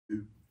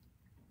Do,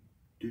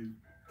 do.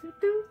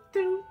 Do,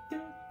 do,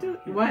 do,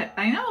 do. What?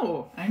 I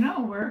know.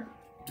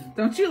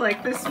 Don't you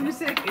like this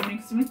music? It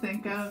makes me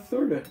think of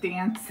Sort of.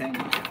 dancing.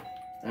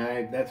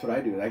 That's what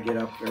I do. I get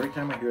up every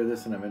time I hear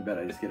this and I'm in bed.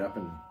 I just get up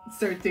and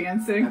Start I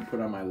dancing.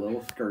 put on my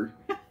little skirt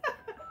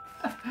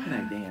and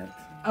I dance.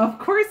 Of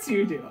course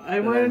you do. I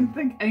wouldn't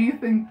think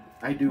anything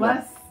I do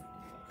less.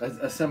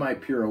 a semi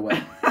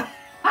pirouette.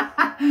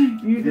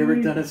 You Have you ever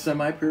done a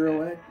semi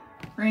pirouette?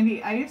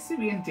 Randy, I used to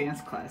be in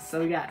dance class,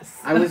 so yes.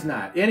 I was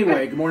not.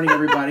 Anyway, good morning,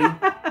 everybody.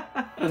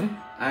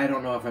 I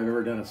don't know if I've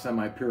ever done a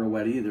semi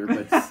pirouette either,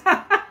 but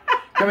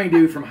coming to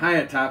you from high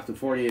atop the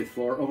 48th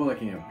floor,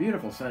 overlooking a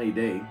beautiful sunny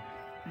day.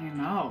 I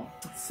know.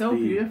 It's so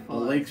beautiful.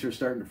 The lakes are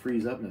starting to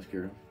freeze up, Miss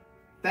Kira.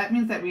 That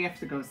means that we have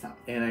to go south.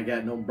 And I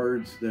got no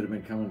birds that have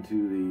been coming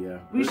to the...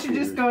 we should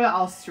just go to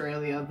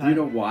Australia then. Do you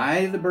know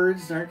why the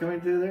birds aren't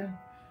coming to there?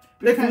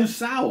 They flew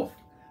south.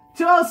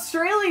 To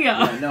Australia!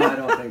 Yeah, no, I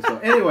don't think so.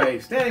 Anyway,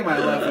 standing to my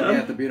left, I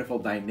got the beautiful,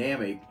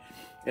 dynamic,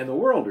 and the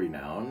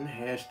world-renowned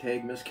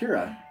hashtag Miss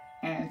Kira.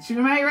 And to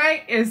my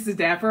right is the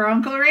dapper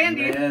Uncle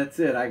Randy. That's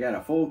it. I got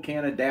a full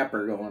can of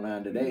dapper going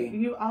on today.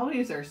 You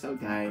always are so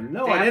dapper. I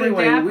know. Dapper, and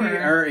anyway, dapper. we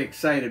are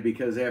excited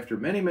because after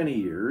many, many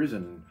years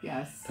and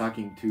yes.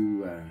 talking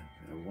to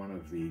one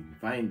of the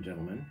fine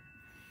gentlemen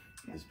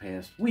this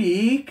past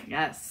week,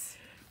 yes,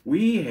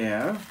 we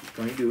have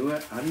going to do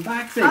an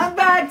unboxing.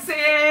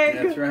 Unboxing!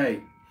 That's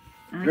right.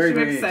 Aren't Very, you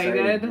very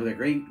excited? with a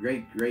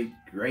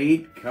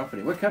great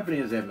company. What company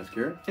is that, Miss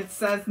Kira? It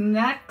says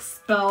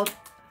Next Belt,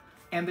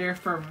 and they're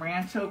from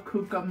Rancho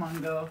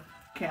Cucamonga,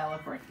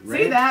 California.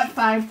 Say that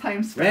 5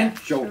 times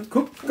fast. Rancho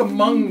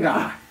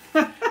Cucamonga.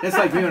 It's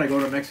like me when I go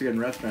to a Mexican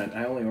restaurant.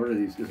 I only order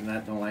these because I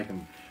don't like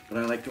them, but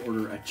I like to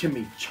order a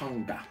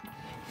chimichanga.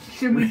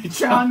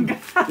 Chimichanga.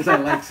 Because I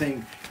like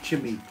saying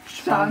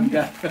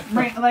chimichanga.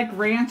 Like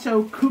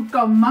Rancho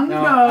Cucamonga.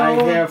 Now,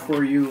 I have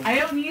for you. I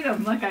don't need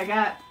them. Look,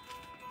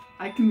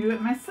 I can do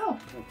it myself.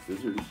 Oh,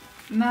 scissors.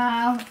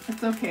 No,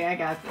 it's okay. I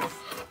got this.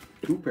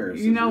 2 pairs of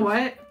scissors. You know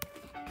what?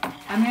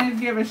 I'm going to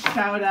give a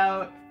shout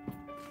out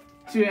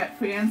to a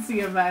fancy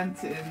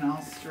event in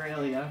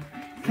Australia.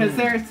 Because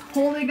they're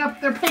holding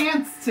up their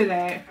pants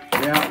today.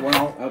 Yeah,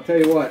 well, I'll tell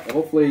you what.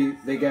 Hopefully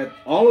they got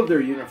all of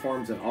their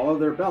uniforms and all of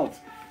their belts.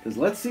 Because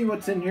let's see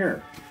what's in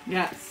here.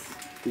 Yes.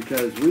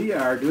 Because we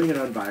are doing an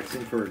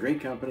unboxing for a great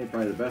company,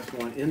 probably the best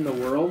one in the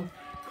world,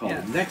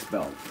 called Next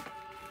Belt.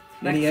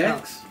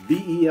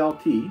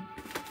 N-E-X-B-E-L-T.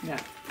 Yeah.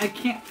 I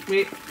can't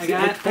wait. I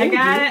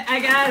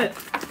got it.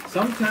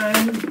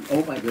 Sometimes,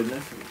 oh my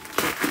goodness.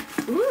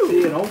 Ooh.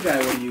 See, an old guy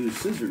would use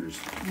scissors.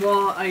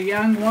 Well, a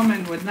young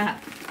woman would not.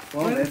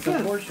 Well, that's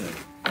unfortunate.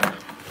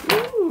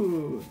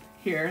 Ooh.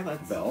 Here,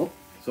 let's... Belt.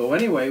 So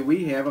anyway,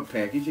 we have a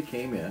package that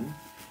came in.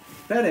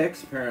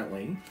 FedEx,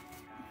 apparently.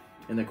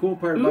 And the cool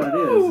part about it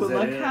is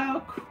that look how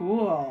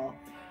cool.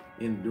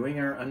 In doing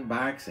our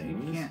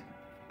unboxings...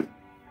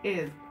 It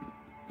is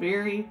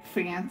very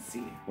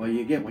fancy. Well,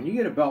 when you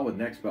get a belt with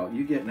Next Belt,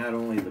 you get not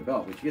only the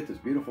belt, but you get this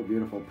beautiful,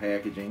 beautiful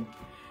packaging.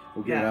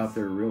 We'll get it out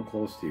there real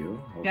close to you.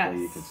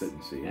 Hopefully you can sit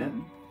and see it.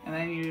 And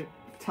then it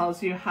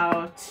tells you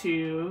how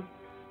to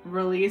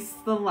release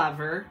the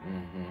lever,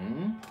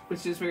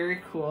 which is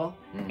very cool.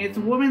 It's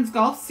a women's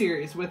golf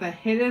series with a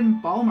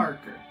hidden ball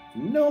marker.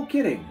 No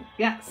kidding.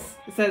 Yes.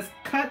 It says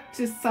cut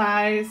to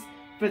size,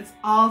 fits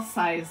all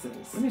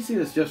sizes. Let me see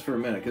this just for a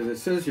minute, because it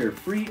says here,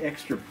 free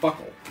extra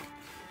buckle.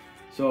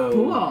 So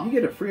cool. You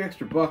get a free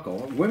extra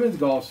buckle, women's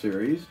golf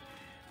series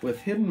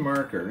with hidden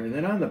marker, and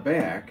then on the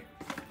back,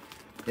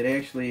 it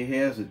actually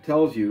it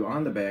tells you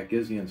on the back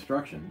is the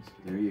instructions.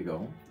 There you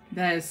go.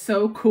 That is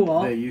so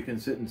cool. That you can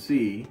sit and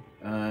see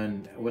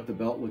on what the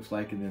belt looks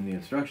like and then the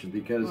instructions,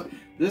 because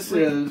this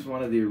is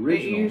one of the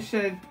original. You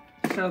should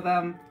show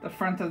them the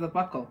front of the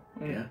buckle.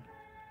 Wait. Yeah.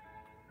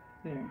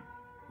 There.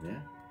 Yeah.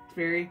 It's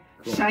very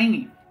cool.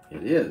 shiny.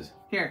 It is.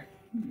 Here.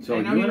 So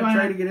you want to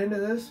try to get into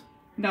this?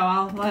 No,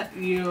 I'll let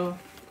you.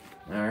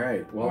 All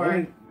right. Well,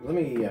 let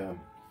me.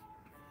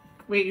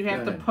 Wait, you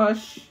have to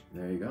push.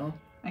 There you go.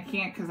 I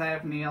can't because I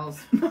have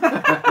nails.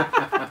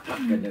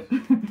 Goodness.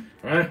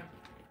 Right.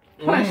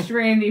 Push,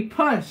 Randy,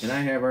 push. And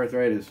I have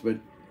arthritis, but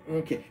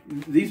okay.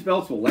 These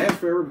belts will last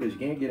forever because you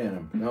can't get in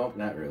them. No,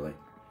 not really.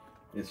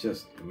 It's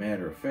just a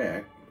matter of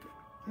fact.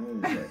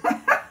 What is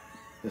that?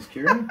 Miss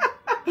Kira?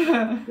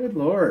 Good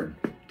Lord.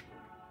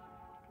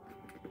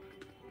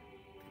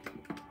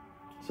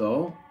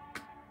 So,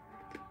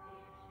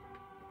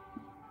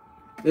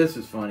 this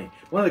is funny.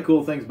 One of the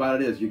cool things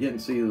about it is you get to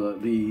see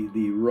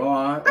the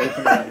raw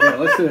open. Here,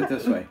 let's do it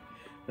this way.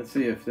 Let's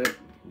see if that.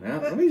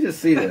 Now, let me just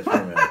see this for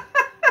a minute.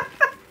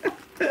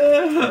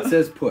 It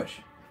says push.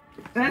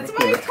 That's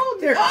what I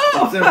told you.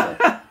 It's simple.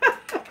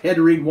 Had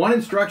to read one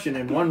instruction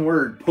in one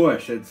word,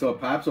 push, and so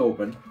it pops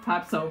open.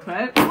 Pops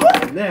open.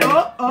 And then,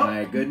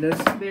 my goodness.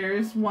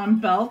 There's one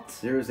belt.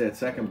 There's that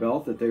second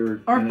belt that they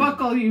were... Or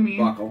buckle, you mean.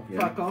 Buckle, yeah.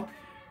 Buckle.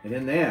 And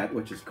in that,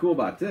 which is cool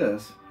about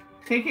this...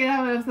 Take it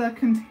out of the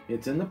container.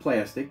 It's in the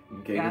plastic,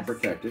 okay, to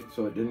protect it,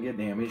 so it didn't get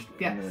damaged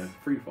in the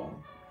free fall.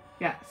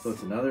 Yes. So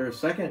it's another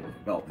second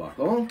belt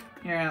buckle.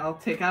 Here, I'll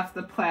take off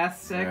the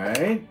plastic. All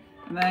right.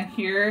 And then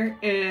here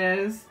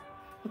is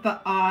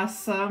the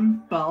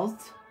awesome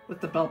belt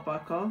with the belt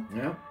buckle.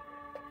 Yeah.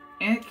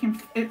 And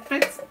it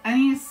fits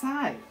any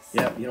size.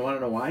 Yeah. You want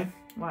to know why?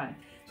 Why?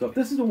 So if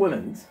this is a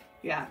women's,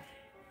 yeah,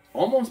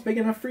 almost big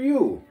enough for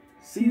you.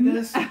 See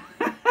this?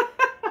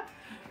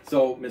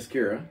 So, Miss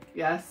Kira.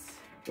 Yes.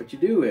 What you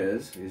do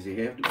is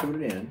you have to put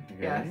it in.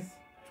 Okay? Yes.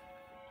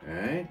 All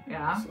right.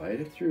 Yeah. Slide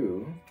it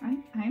through.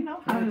 I know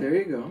how. Right, there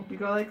you go. You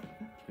go like.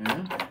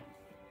 Yeah.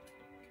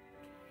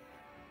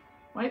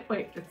 Wait.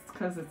 It's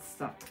because it's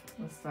stuck.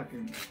 It's stuck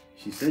in.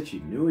 She said she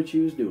knew what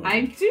she was doing.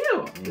 I do.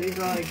 Mm-hmm. You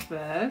go like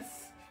this.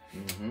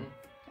 Mm-hmm.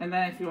 And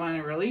then if you want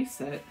to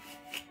release it.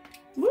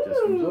 It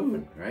just comes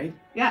open, right?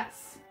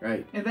 Yes.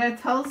 Right. And that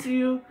tells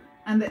you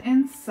on the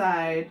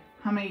inside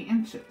how many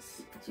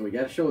inches. So we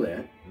got to show that.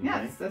 Okay?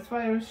 Yes, that's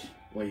why I was.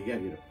 Well, you got to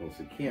get it close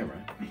to the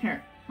camera.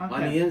 Here. Okay.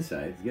 On the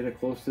inside, get it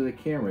close to the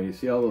camera. You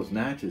see all those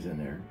notches in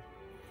there.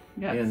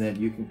 Yes. And then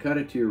you can cut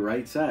it to your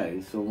right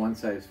size, so one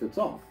size fits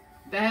all.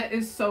 That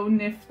is so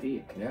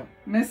nifty. Yep.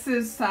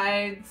 Mrs.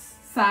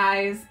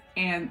 Size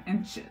and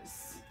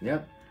inches.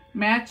 Yep.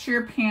 Match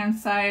your pan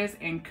size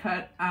and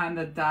cut on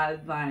the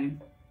dotted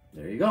line.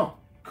 There you go.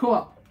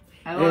 Cool.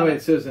 I love Anyway, it.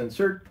 it says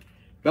insert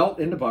belt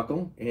into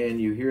buckle, and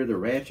you hear the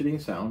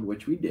ratcheting sound,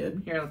 which we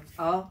did. Here,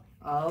 I'll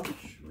We're going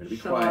to be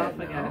show quiet off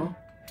now. again.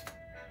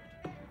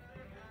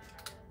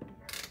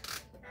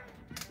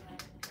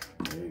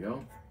 There you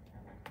go.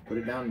 Put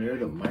it down near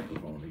the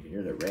microphone. You can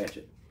hear the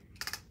ratchet.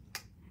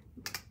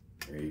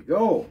 There you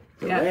go.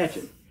 The Yes.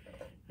 ratchet.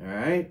 All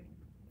right.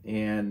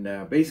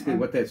 And basically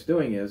what that's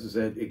doing is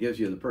that it gives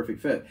you the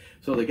perfect fit.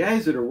 So the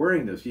guys that are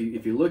wearing this,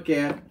 if you look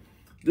at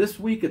this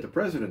week at the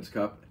President's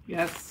Cup,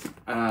 Yes.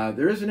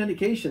 there is an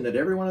indication that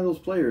every one of those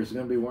players is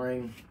going to be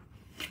wearing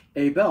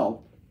a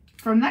belt.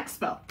 From next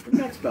belt. The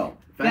next belt.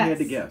 If I had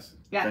to guess.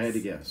 Yes. If I had to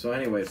guess. So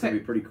anyway, it's going to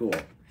be pretty cool.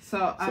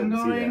 So I'm see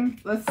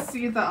going. Let's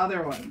see the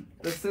other one.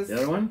 This is The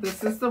other one?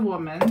 This is the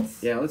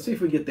woman's. Yeah, let's see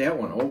if we get that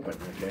one open,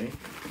 okay?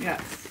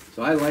 Yes.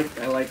 So I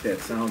like that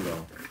sound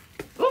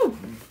though. Ooh.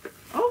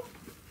 Oh.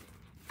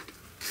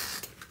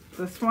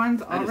 This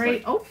one's I just already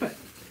like- open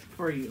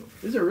for you.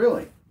 Is it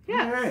really?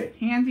 Yes. All right.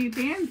 Handy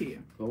dandy.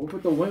 So we'll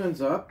put the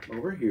women's up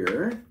over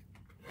here.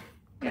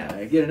 Yeah.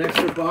 I get an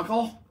extra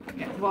buckle.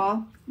 Yeah.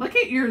 Well, look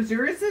at yours.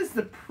 Yours is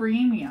the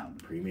premium.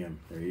 Premium.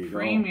 There you go.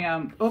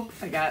 Premium.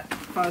 Oops, I got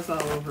fuzz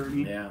all over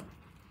me. Yeah.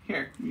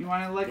 Here, you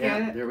want to look Yeah,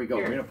 at it? there we go.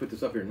 Here. We're going to put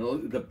this up here. Now,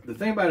 the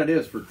thing about it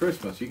is, for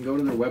Christmas, you can go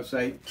to their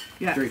website.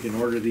 Yes. Sure, you can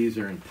order these.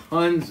 They're in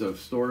tons of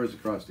stores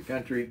across the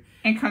country.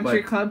 And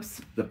country But- clubs.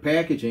 The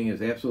packaging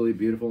is absolutely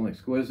beautiful and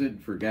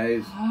exquisite for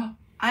guys.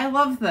 I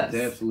love this.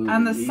 It's absolutely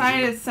On the easy.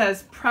 side it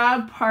says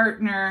proud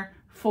partner,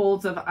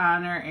 Folds of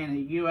Honor, and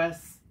a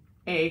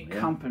USA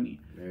company,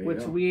 There you which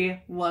go. we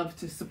love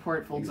to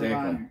support Folds of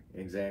Honor.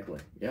 Exactly.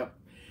 Yep.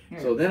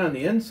 Here. So then on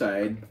the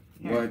inside,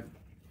 Here. what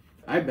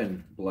I've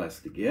been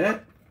blessed to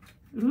get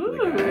Ooh.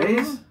 for the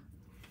guys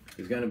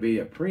is going to be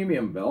a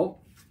premium belt.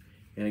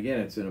 And again,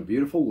 it's in a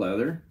beautiful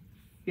leather.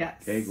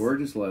 Yes. Okay,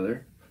 gorgeous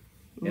leather.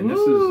 And this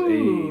is a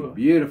Ooh.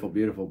 beautiful,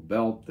 beautiful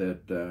belt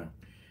that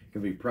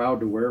can be proud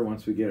to wear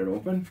once we get it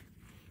open.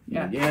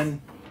 Yes. And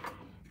again,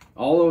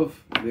 all of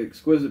the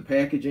exquisite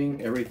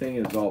packaging, everything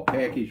is all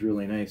packaged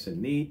really nice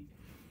and neat.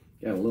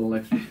 Got a little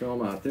extra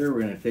film out there.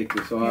 We're going to take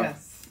this off.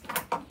 Yes.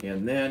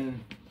 And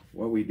then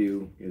what we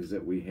do is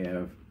that we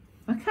have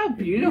Look how a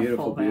beautiful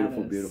beautiful, that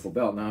beautiful, is. beautiful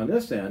belt. Now on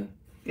this end,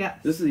 Yes.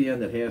 this is the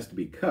end that has to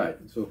be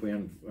cut. So if we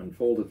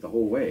unfold it the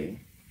whole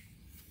way,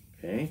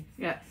 okay.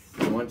 Yes.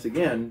 And once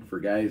again, for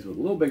guys with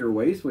a little bigger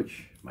waist,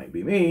 which might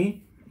be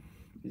me,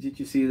 is that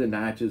you see the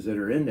notches that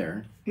are in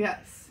there.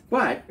 Yes.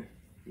 But,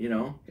 you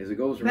know, as it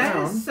goes That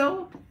around, is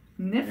so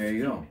nifty. there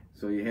you go.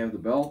 So you have the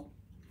belt,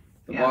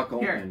 the Yeah, buckle,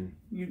 here. and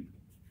You.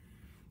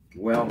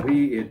 well,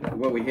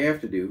 what we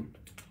have to do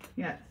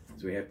Yes.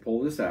 is we have to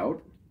pull this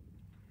out.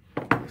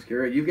 Miss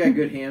Kara, you've got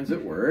good hands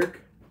at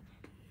work.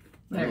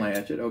 There.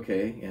 Unlatch it,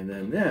 okay, and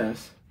then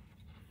this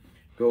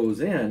goes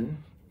in,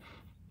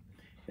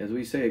 as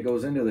we say, it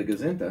goes into the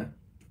gazinta.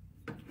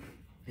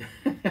 Yeah.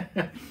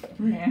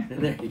 And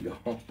there you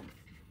go.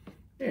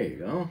 There you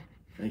go.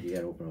 I think you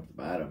got to open up the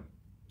bottom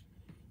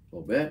a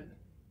little bit.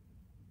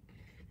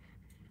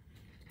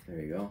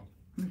 There you go.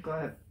 I'm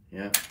glad.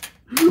 Yeah.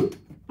 Whoop.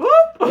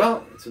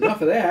 Well, it's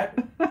enough of that.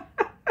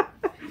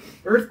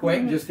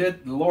 Earthquake just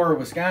hit the lower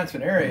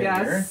Wisconsin area here.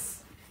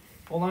 Yes.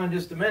 Hold on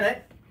just a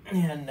minute,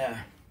 and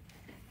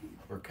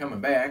we're coming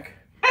back.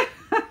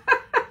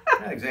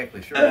 Not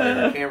exactly sure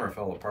where the camera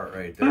fell apart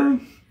right there.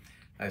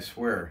 I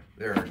swear,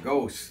 there are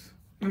ghosts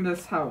In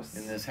this house.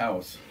 in this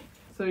house.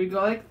 So you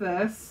go like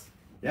this.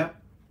 Yep,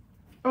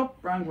 Oh,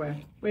 wrong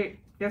way. Wait,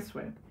 this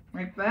way.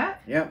 Like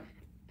that? yep.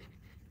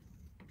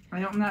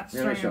 I'm not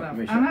Here, strong let me show- enough. let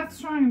me show. I'm not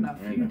strong enough.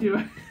 I You know. do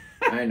it.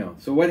 I know.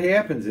 So what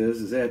happens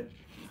is that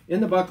in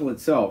the buckle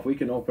itself, we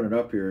can open it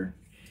up here.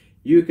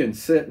 You can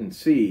sit and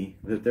see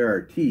that there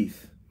are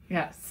teeth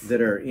Yes.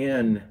 that are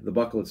in the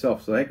buckle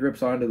itself. So that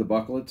grips onto the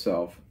buckle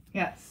itself.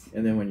 Yes.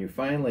 And then when you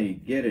finally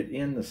get it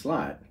in the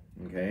slot,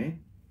 okay,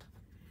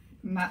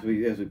 Not.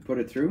 as we put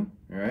it through,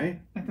 all right?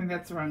 I think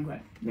that's the wrong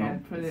way. No, Yeah,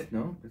 put it.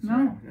 No, it's No.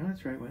 right. No,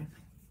 that's the right way.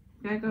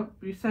 Yeah, go.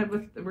 You said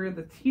where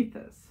the teeth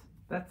is.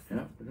 That's.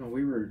 Yeah, no,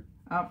 we were.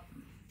 Oh.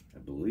 I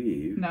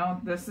believe.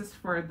 No, this is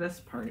for this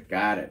part.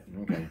 Got it.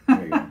 Okay,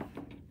 there you go.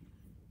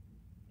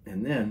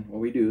 And then what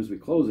we do is we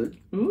close it.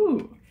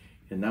 Ooh.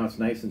 And now it's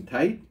nice and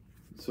tight.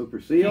 Super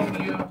seal.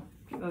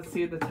 Let's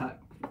see the tuck.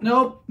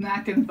 Nope,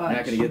 not gonna budge.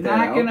 Not gonna get that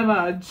Not out. gonna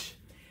budge.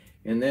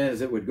 And then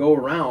as it would go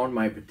around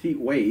my petite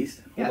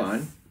waist, hold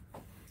on.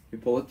 You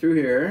pull it through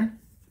here.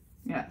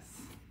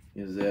 Yes.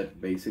 Is that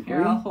basically?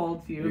 Here, I'll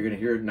hold you. You're gonna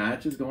hear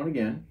notches going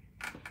again.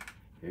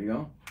 Here you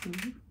go.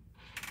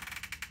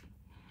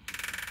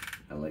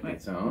 I like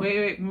that sound.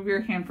 Wait, move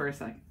your hand for a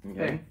second. Okay.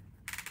 There.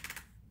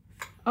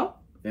 Oh.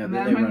 Yeah, and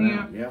then then they when run you,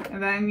 out. Yeah.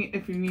 and then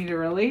if you need a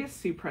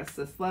release, you press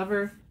this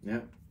lever. Yeah.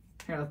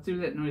 Here, let's do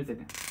that noise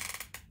again.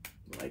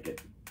 Like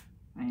it.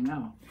 I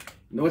know.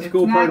 You know what's the It's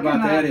cool part not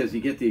about gonna- that is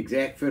you get the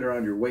exact fit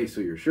around your waist,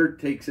 so your shirt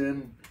takes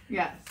in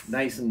Yes.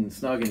 nice and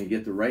snug, and you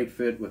get the right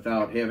fit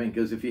without having.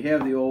 Because if you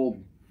have the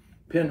old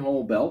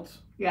pinhole belts,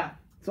 Yeah.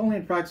 it's only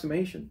an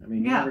approximation. I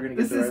mean, you're Yeah. never going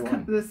to get the right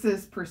one. This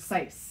is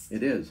precise.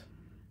 It is.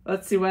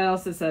 Let's see what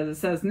else it says. It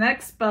says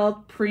Next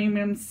Belt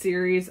Premium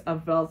Series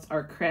of belts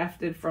are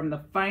crafted from the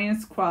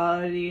finest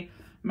quality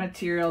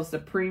materials. The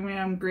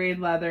premium grade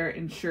leather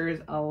ensures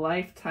a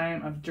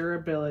lifetime of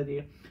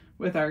durability.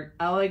 With our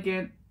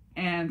elegant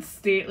and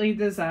stately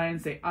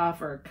designs, they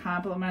offer a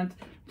complement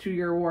to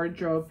your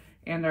wardrobe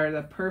and are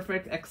the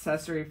perfect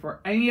accessory for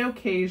any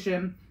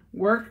occasion,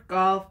 work,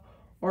 golf,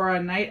 or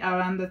a night out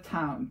on the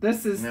town.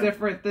 This is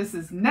different. This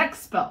is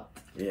Next Belt.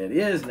 It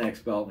is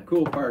Next Belt. And the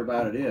cool part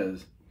about it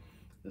is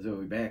if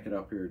we back it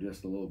up here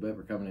just a little bit,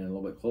 we're coming in a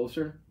little bit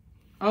closer.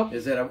 Oh.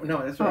 Is that,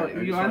 no, that's right. I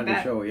you just want wanted that?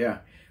 to show, I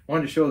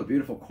wanted to show the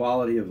beautiful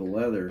quality of the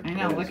leather. I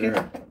know, that is look there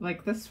at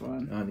like this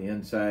one. on the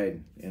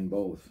inside in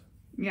both.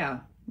 Yeah,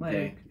 like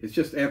Okay. It's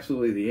just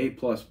absolutely the A++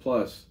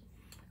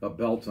 of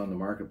belts on the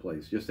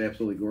marketplace. Just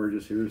absolutely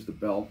gorgeous. Here's the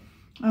belt.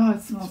 oh, it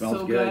smells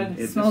so good.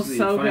 It smells this is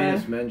so the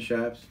finest good. men's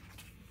shops.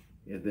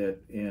 And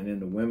in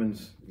the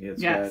women's,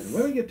 it's Yes. got,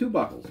 women get 2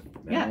 buckles.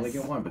 Men Yes. only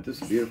get 1, but this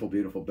is a beautiful,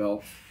 beautiful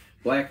belt.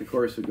 Black, of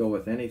course, would go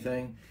with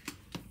anything,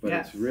 but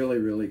Yes. it's really,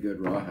 really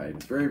good rawhide.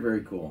 It's very,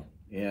 very cool.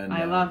 And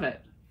I love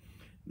it.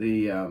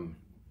 The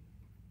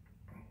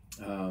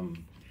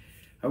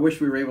I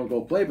wish we were able to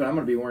go play, but I'm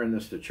going to be wearing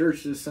this to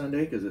church this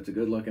Sunday because it's a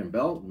good-looking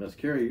belt. Miss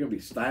Carrie, you're going to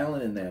be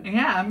styling in that.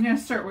 Yeah, I'm gonna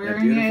start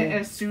wearing it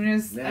as soon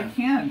as I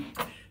can.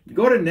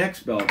 Go to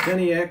Next Belt,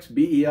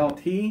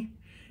 NEXBELT,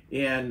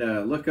 and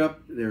look up.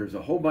 There's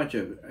a whole bunch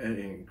of an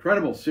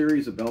incredible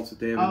series of belts that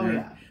they have in there.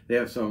 Yeah. They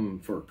have some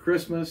for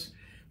Christmas,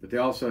 but they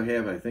also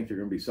have, I think they're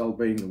going to be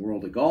celebrating the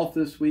World of Golf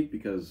this week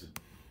because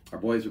our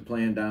boys are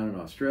playing down in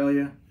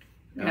Australia.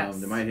 Yes.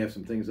 They might have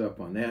some things up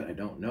on that. I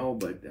don't know,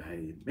 but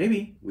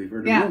maybe. We've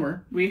heard a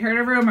rumor. We heard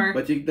a rumor.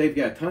 But they've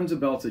got tons of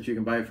belts that you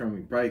can buy from. You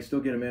can probably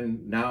still get them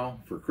in now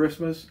for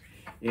Christmas.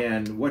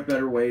 And what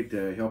better way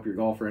to help your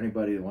golfer,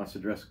 anybody that wants to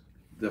dress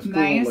cool,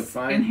 nice look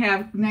fine. and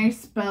have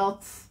nice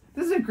belts.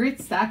 This is a great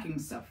stocking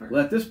stuffer.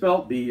 Let this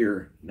belt be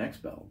your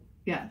next belt.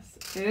 Yes,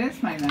 it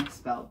is my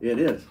next belt. It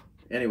is.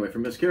 Anyway,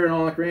 from Miss Karen,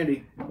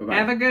 Randy. Bye-bye.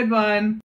 Have a good one.